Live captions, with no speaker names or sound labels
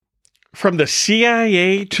From the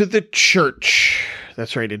CIA to the church.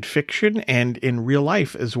 That's right, in fiction and in real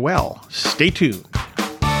life as well. Stay tuned.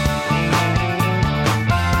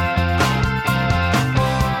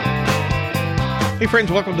 Hey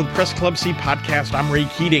friends, welcome to the Press Club C podcast. I'm Ray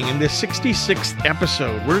Keating. In this 66th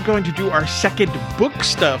episode, we're going to do our second book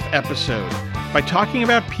stuff episode by talking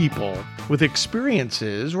about people with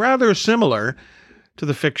experiences rather similar to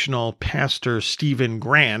the fictional Pastor Stephen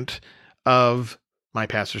Grant of My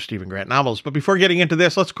Pastor Stephen Grant novels. But before getting into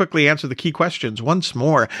this, let's quickly answer the key questions once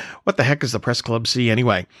more. What the heck is the Press Club C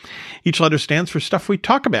anyway? Each letter stands for stuff we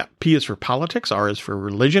talk about. P is for politics, R is for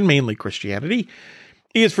religion, mainly Christianity.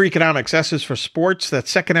 E is for economics, S is for sports, that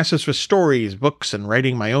second S is for stories, books, and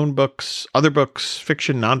writing my own books, other books,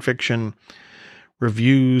 fiction, nonfiction,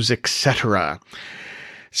 reviews, etc.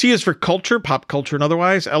 C is for culture, pop culture and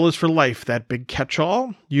otherwise. L is for life, that big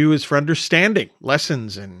catch-all. U is for understanding,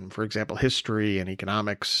 lessons in, for example, history and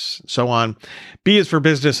economics, and so on. B is for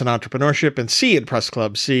business and entrepreneurship. And C in Press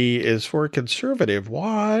Club C is for conservative.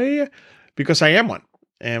 Why? Because I am one.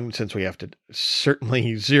 And since we have to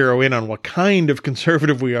certainly zero in on what kind of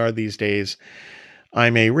conservative we are these days,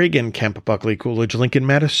 I'm a Reagan, Kemp, Buckley, Coolidge, Lincoln,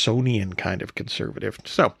 Madisonian kind of conservative.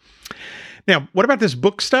 So, now, what about this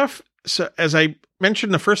book stuff? So, as I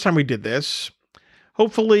mentioned the first time we did this,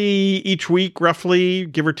 hopefully each week, roughly,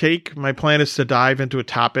 give or take, my plan is to dive into a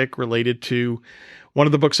topic related to one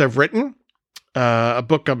of the books I've written, a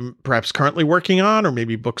book I'm perhaps currently working on, or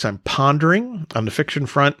maybe books I'm pondering on the fiction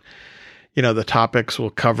front. You know, the topics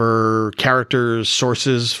will cover characters,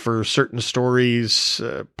 sources for certain stories,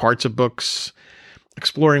 parts of books,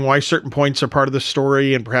 exploring why certain points are part of the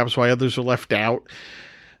story and perhaps why others are left out.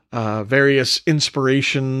 Various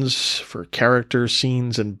inspirations for characters,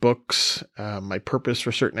 scenes, and books, my purpose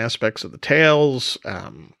for certain aspects of the tales,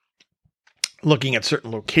 looking at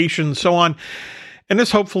certain locations, so on. And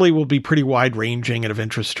this hopefully will be pretty wide-ranging and of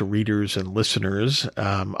interest to readers and listeners.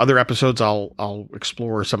 Other episodes, I'll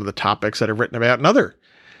explore some of the topics that I've written about in other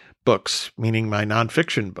books, meaning my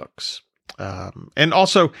nonfiction books. And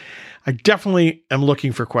also, I definitely am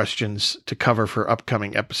looking for questions to cover for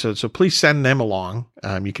upcoming episodes, so please send them along.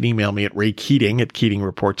 You can email me at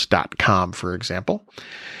raykeating@keatingreports.com, for example.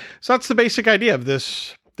 So that's the basic idea of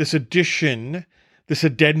this edition, this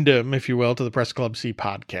addendum, if you will, to the Press Club C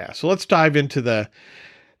podcast. So let's dive into the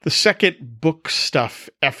second book stuff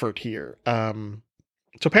effort here.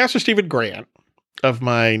 So Pastor Stephen Grant, of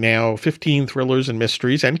my now 15 thrillers and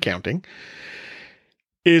mysteries and counting,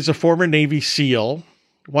 is a former Navy SEAL,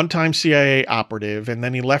 one-time CIA operative, and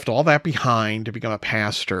then he left all that behind to become a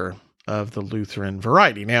pastor of the Lutheran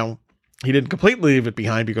Variety. Now, he didn't completely leave it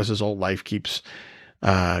behind because his old life keeps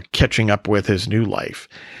catching up with his new life.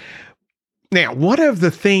 Now, one of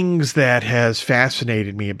the things that has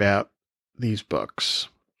fascinated me about these books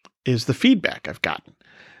is the feedback I've gotten.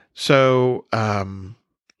 So,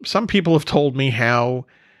 some people have told me how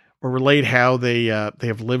they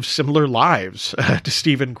have lived similar lives to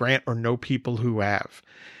Stephen Grant or know people who have.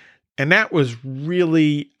 And that was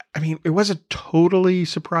really, I mean, it wasn't totally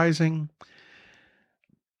surprising,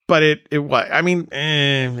 but it was, I mean,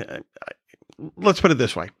 let's put it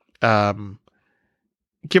this way. Given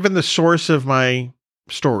the source of my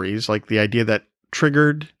stories, like the idea that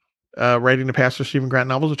triggered writing the Pastor Stephen Grant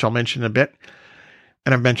novels, which I'll mention in a bit,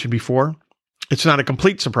 and I've mentioned before, it's not a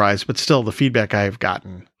complete surprise, but still the feedback I've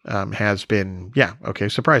gotten has been,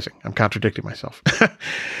 surprising. I'm contradicting myself.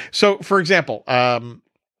 So, for example,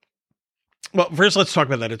 well, first let's talk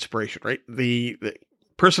about that inspiration, right? The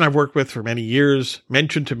person I've worked with for many years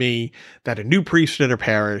mentioned to me that a new priest in their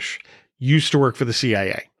parish used to work for the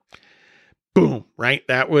CIA. Boom, right?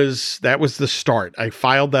 That was the start. I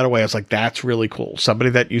filed that away. I was like, that's really cool. Somebody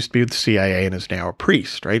that used to be with the CIA and is now a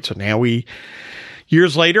priest, right? So now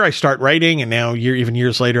years later, I start writing, and now even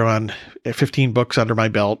years later, on 15 books under my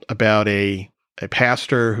belt about a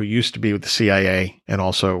pastor who used to be with the CIA and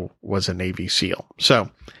also was a Navy SEAL.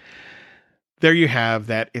 So there you have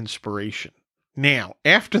that inspiration. Now,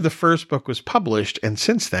 after the first book was published, and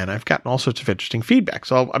since then, I've gotten all sorts of interesting feedback.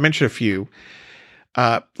 So I'll mention a few.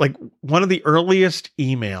 Like one of the earliest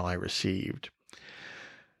email I received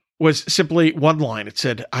was simply one line. It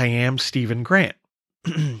said, "I am Stephen Grant."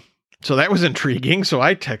 So that was intriguing. So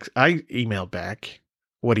I emailed back,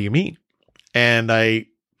 "What do you mean?" And I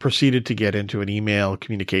proceeded to get into an email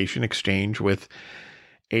communication exchange with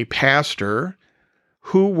a pastor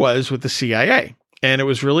who was with the CIA. And it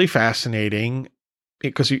was really fascinating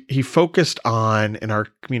because he focused on, in our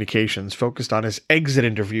communications, focused on his exit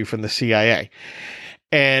interview from the CIA.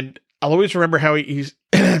 And I'll always remember how he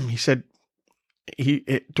said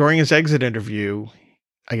during his exit interview,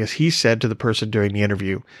 I guess he said to the person during the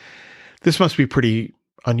interview this must be pretty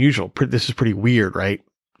unusual. This is pretty weird, right?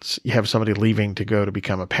 You have somebody leaving to go to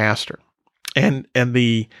become a pastor. And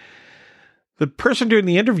the person doing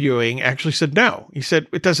the interviewing actually said no. He said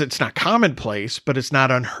it's not commonplace, but it's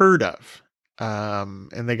not unheard of.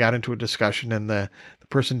 And they got into a discussion, and the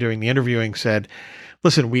person doing the interviewing said,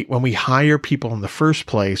 listen, when we hire people in the first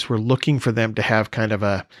place, we're looking for them to have kind of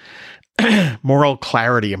a moral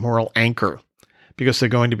clarity, a moral anchor, because they're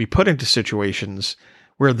going to be put into situations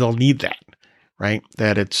where they'll need that, right?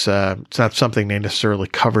 That it's not something they necessarily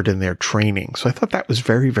covered in their training. So I thought that was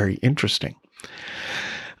very, very interesting.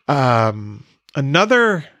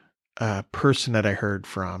 Another person that I heard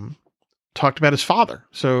from talked about his father.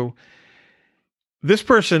 So this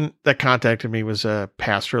person that contacted me was a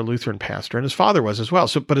pastor, a Lutheran pastor, and his father was as well.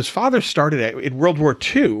 But his father started in World War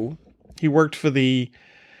II. He worked for the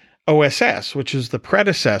OSS, which is the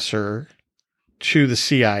predecessor to the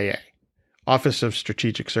CIA, Office of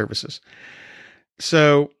Strategic Services.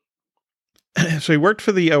 So he worked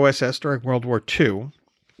for the OSS during World War II,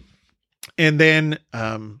 and then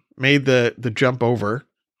made the jump over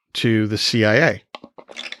to the CIA.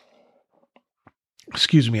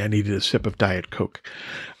 Excuse me, I needed a sip of Diet Coke.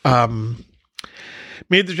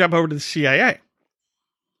 Made the jump over to the CIA.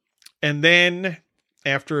 And then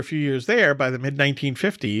after a few years there, by the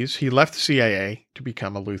mid-1950s, he left the CIA to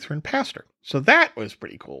become a Lutheran pastor. So that was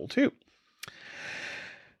pretty cool too.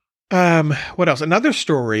 What else? Another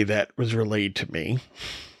story that was relayed to me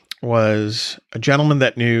was a gentleman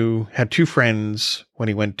that had two friends when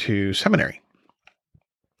he went to seminary.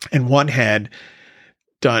 And one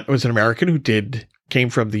was an American who came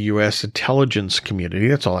from the U.S. intelligence community.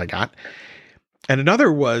 That's all I got. And another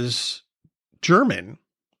was German.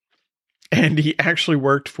 And he actually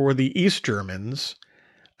worked for the East Germans,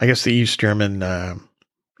 I guess the East German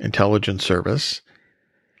intelligence service,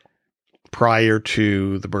 prior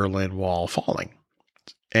to the Berlin Wall falling.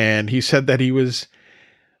 And he said that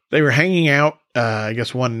they were hanging out, I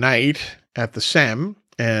guess one night at the SEM,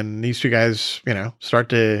 and these two guys, start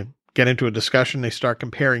to get into a discussion. They start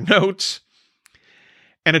comparing notes.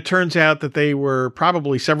 And it turns out that they were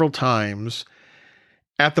probably several times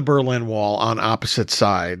at the Berlin Wall on opposite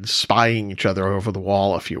sides, spying each other over the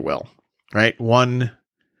wall, if you will, right? One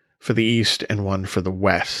for the East and one for the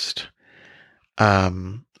West.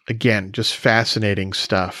 Again, just fascinating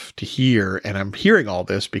stuff to hear. And I'm hearing all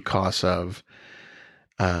this because of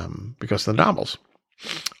the novels.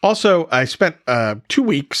 Also, I spent 2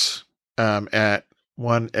 weeks at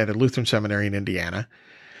a Lutheran seminary in Indiana.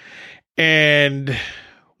 And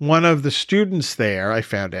one of the students there, I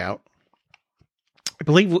found out, I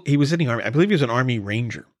believe he was in the Army. I believe he was an Army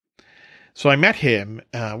Ranger. So I met him.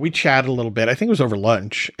 We chatted a little bit. I think it was over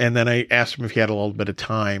lunch. And then I asked him if he had a little bit of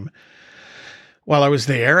time while I was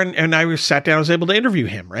there. And I sat down. I was able to interview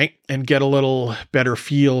him, right? And get a little better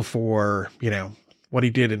feel for, what he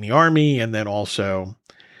did in the Army. And then also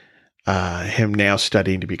him now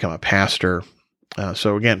studying to become a pastor.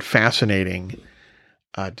 So again, fascinating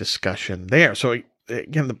discussion there. So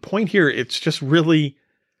again, the point here, it's just really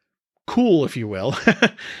cool, if you will,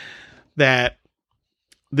 that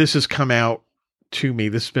this has come out to me.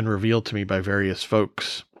 This has been revealed to me by various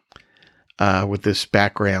folks with this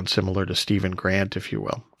background similar to Stephen Grant, if you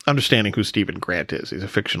will. Understanding who Stephen Grant is. He's a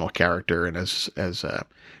fictional character. And as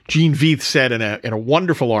Gene Veith said in a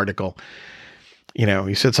wonderful article,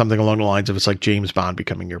 he said something along the lines of, it's like James Bond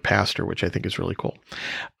becoming your pastor, which I think is really cool.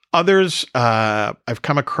 Others I've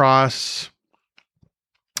come across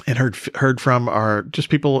and heard from are just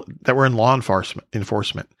people that were in law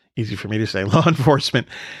enforcement. Easy for me to say, law enforcement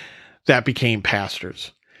that became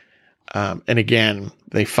pastors. And again,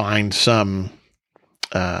 they find some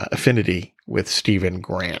affinity with Stephen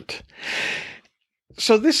Grant.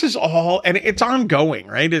 So this is all, and it's ongoing,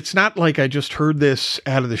 right? It's not like I just heard this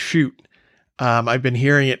out of the chute. I've been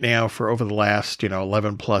hearing it now for over the last,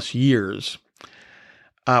 11 plus years.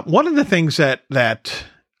 One of the things that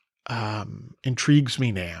intrigues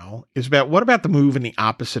me now is what about the move in the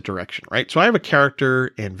opposite direction, right? So I have a character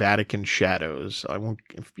in Vatican Shadows.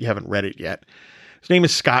 If you haven't read it yet, his name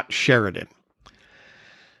is Scott Sheridan.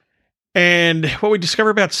 And what we discover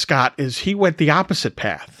about Scott is he went the opposite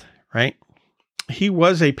path, right? He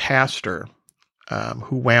was a pastor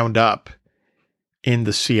who wound up in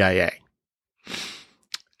the CIA.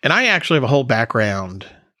 And I actually have a whole background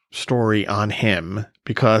story on him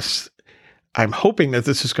because I'm hoping that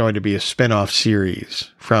this is going to be a spin-off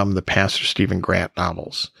series from the Pastor Stephen Grant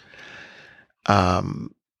novels.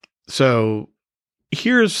 So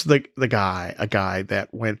here's a guy that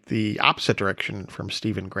went the opposite direction from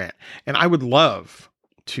Stephen Grant. And I would love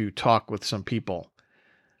to talk with some people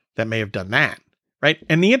that may have done that right?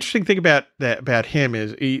 And the interesting thing about him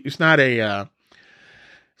is he's not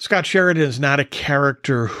Scott Sheridan is not a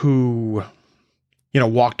character who,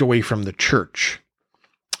 walked away from the church.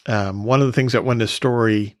 One of the things that when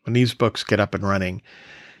these books get up and running,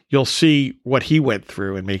 you'll see what he went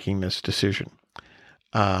through in making this decision.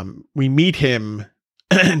 We meet him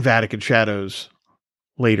in Vatican Shadows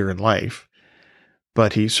later in life,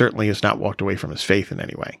 but he certainly has not walked away from his faith in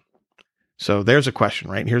any way. So there's a question,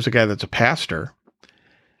 right? Here's a guy that's a pastor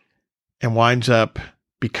and winds up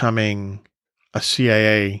becoming a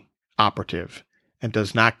CIA operative and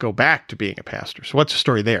does not go back to being a pastor. So what's the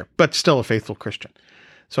story there? But still a faithful Christian.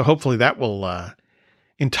 So hopefully that will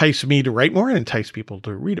entice me to write more and entice people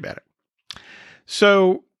to read about it.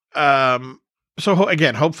 So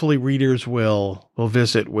again, hopefully readers will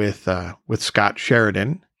visit with Scott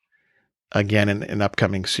Sheridan again in an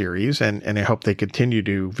upcoming series, and I hope they continue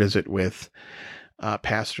to visit with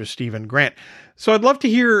Pastor Stephen Grant. So I'd love to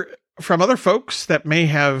hear from other folks that may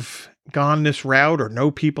have gone this route or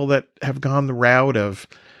know people that have gone the route of,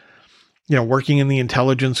 working in the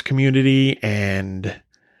intelligence community and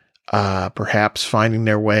perhaps finding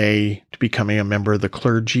their way to becoming a member of the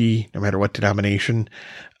clergy, no matter what denomination.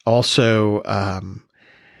 Also,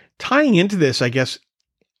 tying into this, I guess,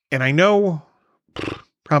 and I know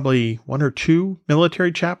probably one or two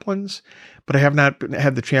military chaplains, but I have not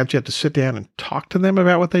had the chance yet to sit down and talk to them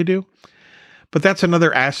about what they do. But that's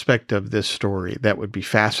another aspect of this story that would be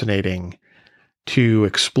fascinating to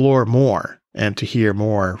explore more and to hear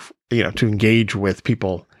more, to engage with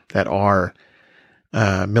people that are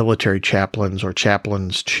military chaplains or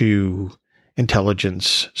chaplains to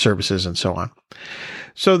intelligence services and so on.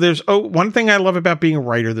 So there's one thing I love about being a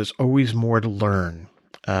writer, there's always more to learn.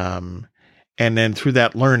 And then through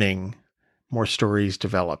that learning, more stories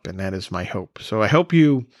develop, and that is my hope. So I hope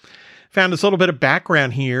you found this little bit of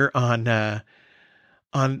background here on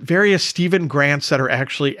various Stephen Grants that are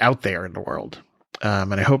actually out there in the world.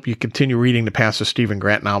 And I hope you continue reading the Pastor Stephen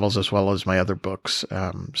Grant novels as well as my other books.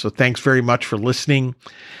 So thanks very much for listening.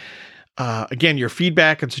 Again, your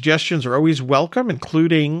feedback and suggestions are always welcome,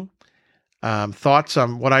 including thoughts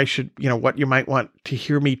on what what you might want to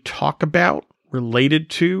hear me talk about related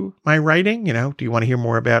to my writing. Do you want to hear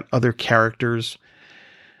more about other characters,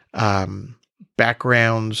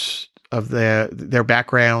 backgrounds of their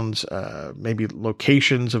backgrounds, maybe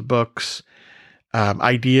locations of books,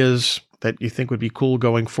 ideas that you think would be cool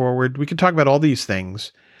going forward? We can talk about all these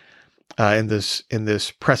things in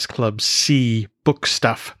this Press Club C Book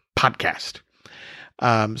Stuff podcast.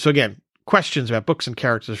 So again, questions about books and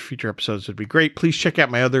characters for future episodes would be great. Please check out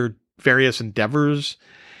my other various endeavors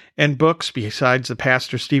and books besides the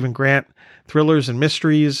Pastor Stephen Grant, thrillers and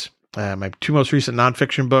mysteries. My two most recent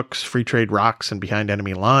nonfiction books, Free Trade Rocks and Behind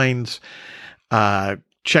Enemy Lines.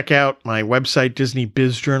 Check out my website,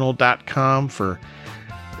 DisneyBizJournal.com, for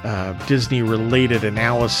Disney-related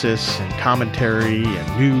analysis and commentary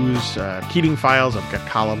and news. Keating Files, I've got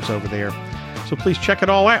columns over there. So please check it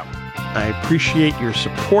all out. I appreciate your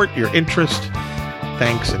support, your interest.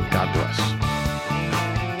 Thanks, and God bless.